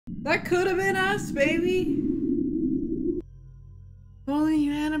That could have been us, baby. Only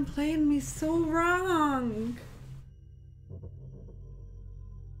you hadn't played me so wrong.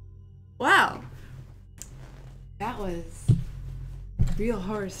 Wow. That was Real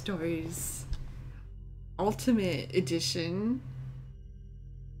Horror Stories Ultimate Edition.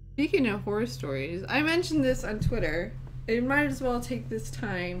 Speaking of horror stories, I mentioned this on Twitter. I might as well take this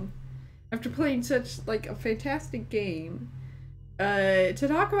time, after playing such like a fantastic game, to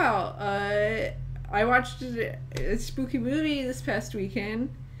talk about. I watched a spooky movie this past weekend.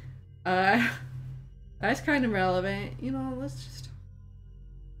 That's kind of relevant, you know. Let's just.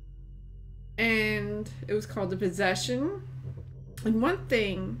 And it was called The Possession. And one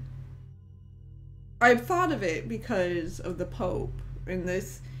thing, I've thought of it because of the Pope and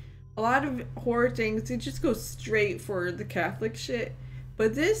this. A lot of horror things, they just go straight for the Catholic shit.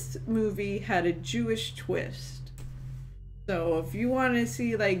 But this movie had a Jewish twist. So if you want to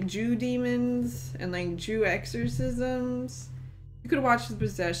see like Jew demons and like Jew exorcisms, you could watch The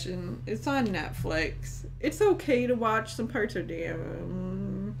Possession. It's on Netflix. It's okay to watch. Some parts are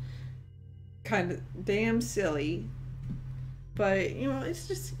damn kind of damn silly. But you know, it's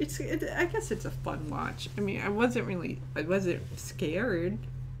just I guess it's a fun watch. I mean, I wasn't scared.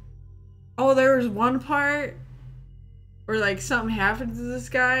 Oh, there was one part where like something happened to this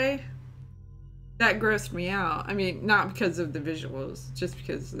guy that grossed me out. I mean, not because of the visuals, just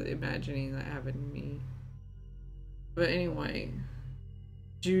because of the imagining that happened to me. But anyway,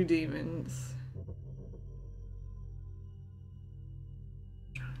 Jew demons.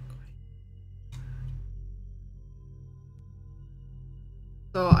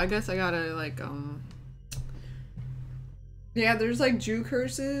 So I guess I gotta like yeah, there's like Jew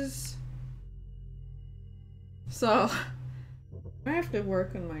curses. So I have to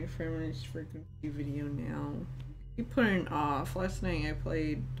work on my finished freaking video now. Keep putting it off. Last night I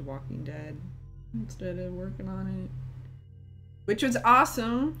played The Walking Dead instead of working on it, which was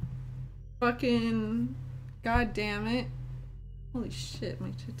awesome. Fucking god damn it! Holy shit,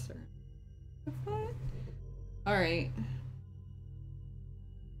 my tits are. The fuck? All right.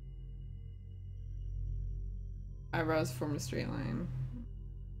 Eyebrows form a straight line.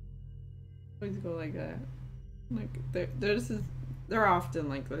 Always go like that. Like they're often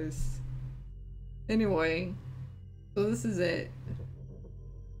like this. Anyway, so this is it.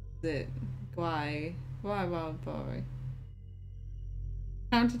 Why?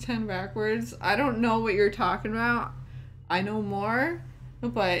 Count to 10 backwards. I don't know what you're talking about. I know more,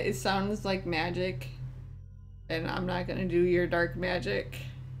 but it sounds like magic, and I'm not gonna do your dark magic.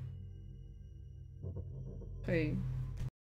 Okay.